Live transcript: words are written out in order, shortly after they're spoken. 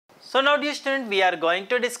So now dear student, we are going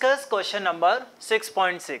to discuss question number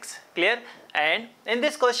 6.6, clear? And in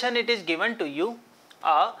this question it is given to you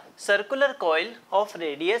a circular coil of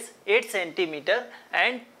radius 8 cm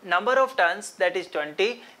and number of turns, that is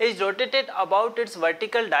 20, is rotated about its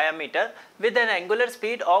vertical diameter with an angular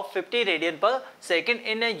speed of 50 radian per second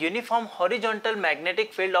in a uniform horizontal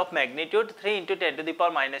magnetic field of magnitude 3 into 10 to the power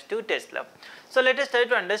minus 2 Tesla. So let us try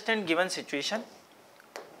to understand given situation.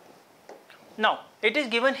 Now it is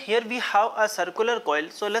given here we have a circular coil.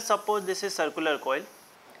 So let's suppose this is circular coil,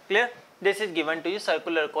 clear? This is given to you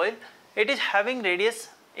circular coil. It is having radius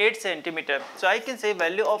 8 cm. So I can say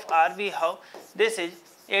value of R we have, this is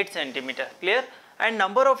 8 cm, clear? And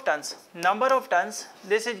number of turns,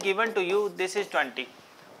 this is given to you, this is 20,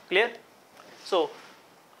 clear? So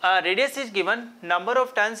radius is given, number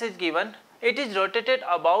of turns is given, it is rotated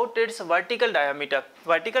about its vertical diameter.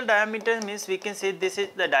 Vertical diameter means we can say this is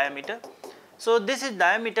the diameter. So this is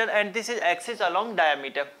diameter and this is axis along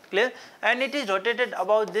diameter, clear? And it is rotated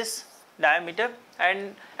about this diameter,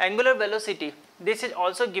 and angular velocity, this is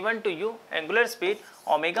also given to you, angular speed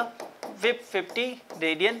omega with 50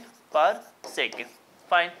 radian per second,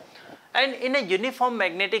 fine. And in a uniform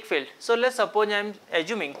magnetic field, so let's suppose I am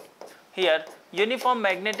assuming here uniform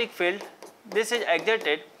magnetic field, this is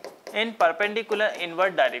exerted in perpendicular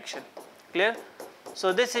inward direction, clear?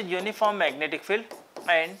 So this is uniform magnetic field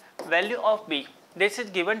and value of B, this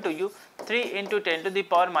is given to you 3 into 10 to the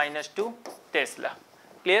power minus 2 Tesla,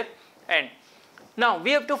 clear? And now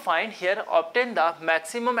we have to find here, obtain the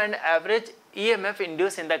maximum and average EMF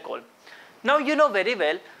induced in the coil. Now you know very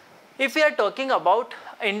well, if we are talking about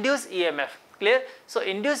induced EMF, clear? So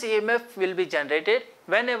induced EMF will be generated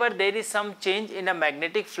whenever there is some change in a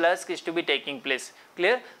magnetic flux is to be taking place,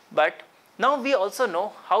 clear? But now we also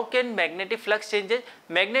know how can magnetic flux changes.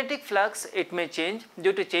 Magnetic flux, it may change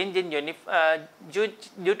due to change in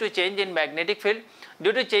due to change in magnetic field,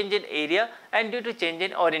 due to change in area and due to change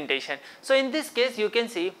in orientation. So in this case you can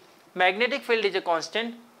see magnetic field is a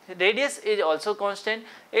constant, radius is also constant.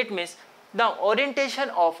 It means now orientation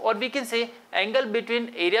of, or we can say angle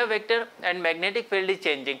between area vector and magnetic field is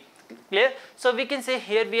changing, clear? So we can say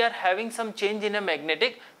here we are having some change in a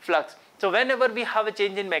magnetic flux. So whenever we have a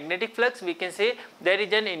change in magnetic flux, we can say there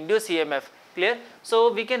is an induced EMF, clear?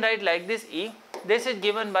 So we can write like this, E, this is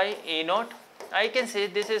given by E naught, I can say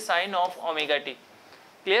this is sine of omega t,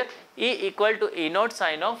 clear? E equal to E naught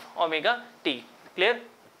sine of omega t, clear?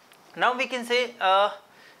 Now we can say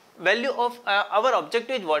value of our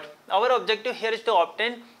objective is what? Our objective here is to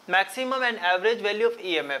obtain maximum and average value of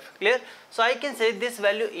EMF, clear? So I can say this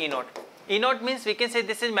value E naught. E naught means we can say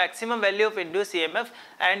this is maximum value of induced EMF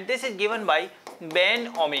and this is given by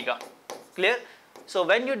band omega, clear? So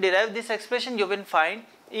when you derive this expression you will find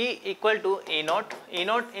E equal to E naught, in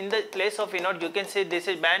the place of E naught you can say this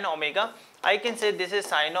is band omega, I can say this is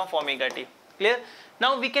sine of omega t, clear?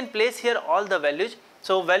 Now we can place here all the values.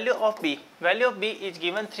 So value of B is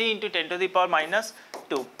given 3 into 10 to the power minus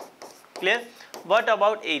 2, clear? What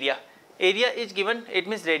about area? Area is given, it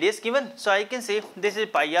means radius given. So I can say this is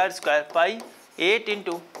pi r square, pi 8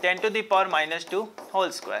 into 10 to the power minus 2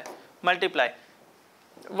 whole square, multiply.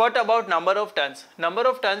 What about number of turns? Number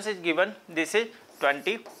of turns is given, this is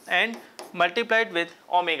 20 and multiplied with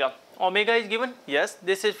omega. Omega is given, yes,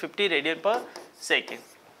 this is 50 radian per second,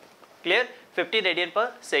 clear? 50 radian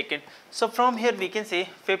per second. So from here we can say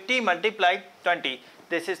 50 multiplied 20,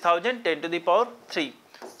 this is 1000, 10 to the power 3.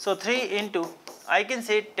 So 3 into, I can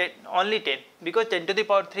say 10, only 10, because 10 to the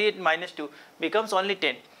power 3 minus 2 becomes only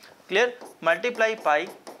 10, clear? Multiply pi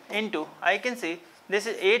into, I can say this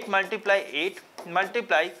is 8 multiply 8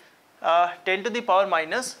 multiply 10 to the power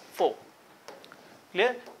minus 4,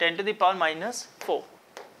 clear? 10 to the power minus 4,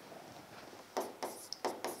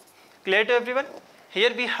 clear to everyone?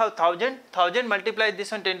 Here we have 1000 multiply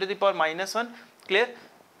this one 10 to the power minus 1, clear?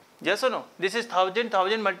 Yes or no? This is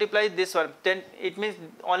 1000 multiply this one 10, it means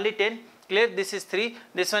only 10, clear? This is 3,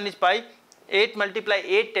 this one is pi, 8 multiply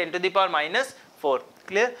 8 10 to the power minus 4,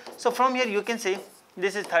 clear? So from here you can say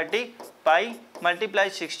this is 30, pi multiply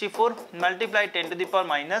 64 multiply 10 to the power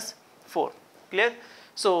minus 4, clear?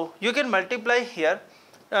 So you can multiply here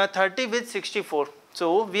 30 with 64.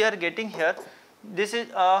 So we are getting here, this is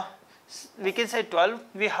we can say 12,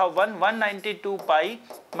 we have 192 pi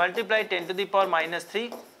multiply 10 to the power minus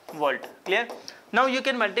 3 volt, clear? Now you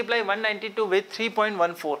can multiply 192 with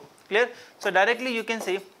 3.14, clear? So directly you can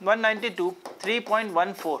say 192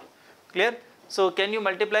 3.14, clear? So can you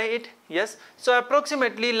multiply it? Yes. So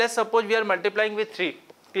approximately let's suppose we are multiplying with 3,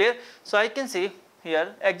 clear? So I can say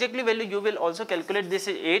here exactly value you will also calculate, this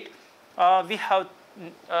is 8, we have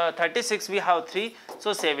 36, we have 3,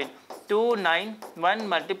 so 7. 2, 9, 1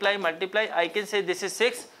 multiply, I can say this is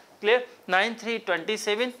 6, clear, 9, 3,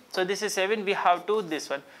 27, so this is 7, we have to this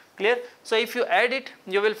one, clear. So if you add it,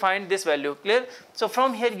 you will find this value, clear. So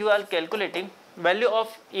from here you are calculating value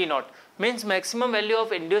of E naught, means maximum value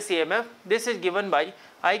of induced EMF, this is given by,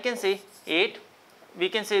 I can say 8, we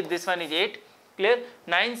can say this one is 8, clear,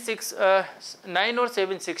 9 or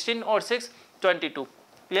 7, 16 or 6, 22,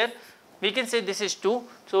 clear. We can say this is 2,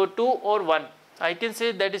 so 2 or 1, I can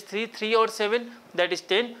say that is 3, 3 or 7, that is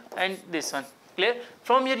 10, and this one, clear.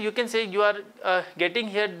 From here you can say you are getting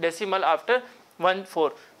here decimal after 1,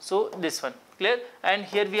 4, so this one, clear, and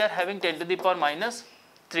here we are having 10 to the power minus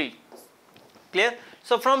 3, clear.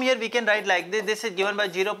 So from here we can write like this is given by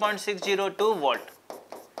 0.602 volt,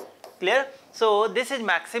 clear. So this is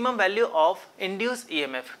maximum value of induced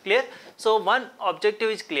EMF, clear. So one objective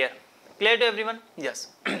is clear to everyone, yes.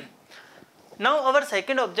 Now our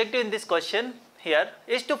second objective in this question here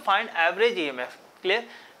is to find average EMF, clear.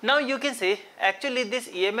 Now you can say actually this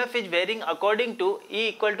EMF is varying according to E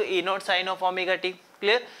equal to E naught sine of omega t,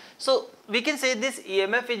 clear. So we can say this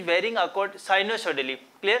EMF is varying sinusoidally,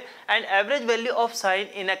 clear, and average value of sine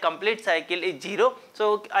in a complete cycle is 0.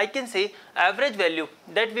 So I can say average value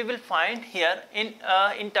that we will find here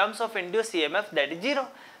in terms of induced EMF, that is 0,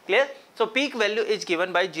 clear. So peak value is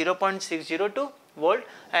given by 0.602 volt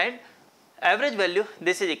and average value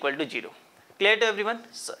this is equal to 0, clear to everyone,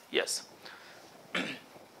 so, yes.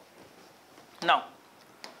 Now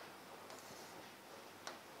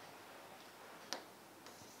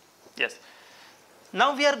yes,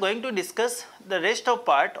 now we are going to discuss the rest of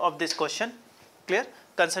part of this question, clear,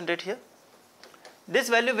 concentrate here. This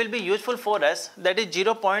value will be useful for us, that is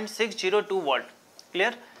 0.602 volt,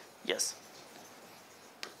 clear, yes.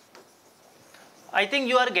 I think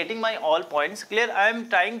you are getting my all points, clear. I am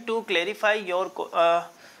trying to clarify your, I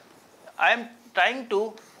am trying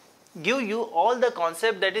to give you all the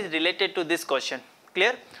concept that is related to this question,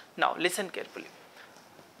 clear. Now listen carefully.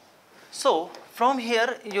 So from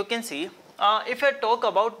here you can see, if I talk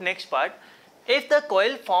about next part, if the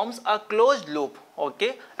coil forms a closed loop,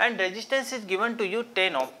 okay, and resistance is given to you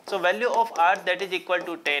 10 ohm, so value of R that is equal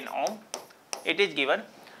to 10 ohm, it is given.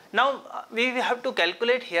 Now we have to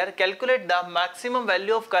calculate here, calculate the maximum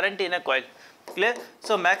value of current in a coil, clear.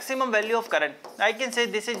 So maximum value of current, I can say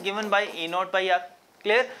this is given by E naught by R,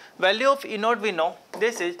 clear. Value of E naught we know,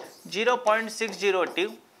 this is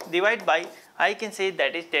 0.602 divided by, I can say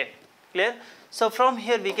that is 10, clear. So from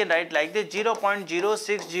here we can write like this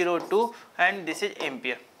 0.0602 and this is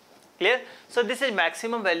ampere, clear. So this is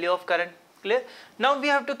maximum value of current, clear. Now we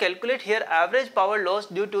have to calculate here average power loss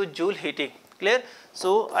due to Joule heating, clear.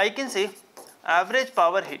 So I can say average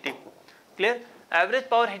power heating, clear. Average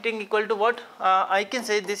power heating equal to what? I can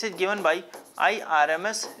say this is given by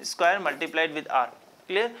IIMS square multiplied with R,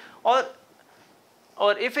 clear.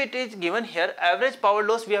 Or if it is given here average power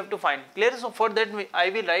loss we have to find, clear. So for that I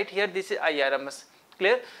will write here this is IRMS,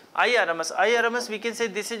 clear. IRMS we can say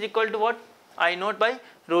this is equal to what? I naught by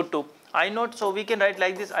root 2, I naught, so we can write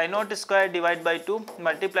like this I naught square divided by 2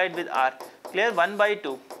 multiplied with R, clear, 1 by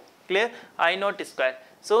 2, clear, I naught square.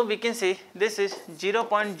 So we can say this is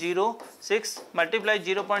 0.06 multiply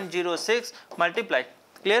 0.06 multiply,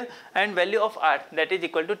 clear, and value of R that is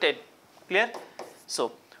equal to 10, clear.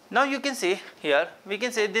 So now you can say here we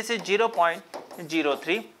can say this is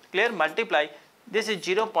 0.03, clear, multiply this is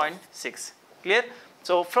 0.6, clear.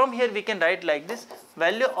 So from here we can write like this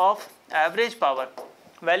value of average power,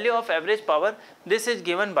 this is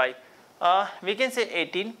given by we can say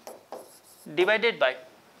 18 divided by,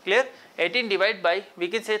 clear, 18 divided by we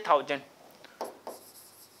can say 1000,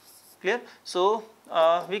 clear. So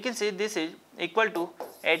we can say this is equal to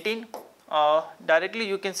 18, directly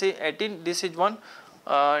you can say 18, this is 1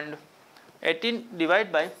 and 18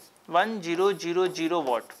 divided by 1000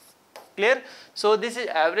 watt, clear. So this is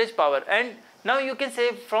average power, and now you can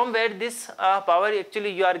say from where this power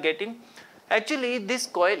actually you are getting, actually this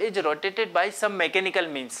coil is rotated by some mechanical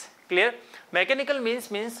means, clear. Mechanical means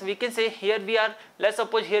we can say here we are, let's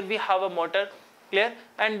suppose here we have a motor, clear,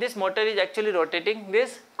 and this motor is actually rotating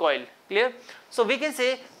this coil, clear. So we can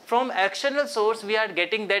say from external source we are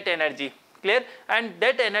getting that energy, clear, and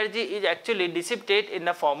that energy is actually dissipated in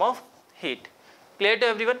the form of heat, clear to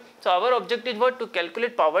everyone. So our objective was to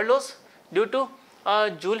calculate power loss due to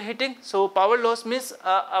Joule heating. So power loss means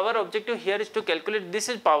our objective here is to calculate, this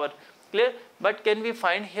is power, clear, but can we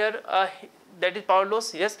find here that is power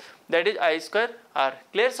loss? Yes, that is I square R,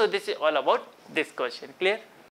 clear. So this is all about this question, clear.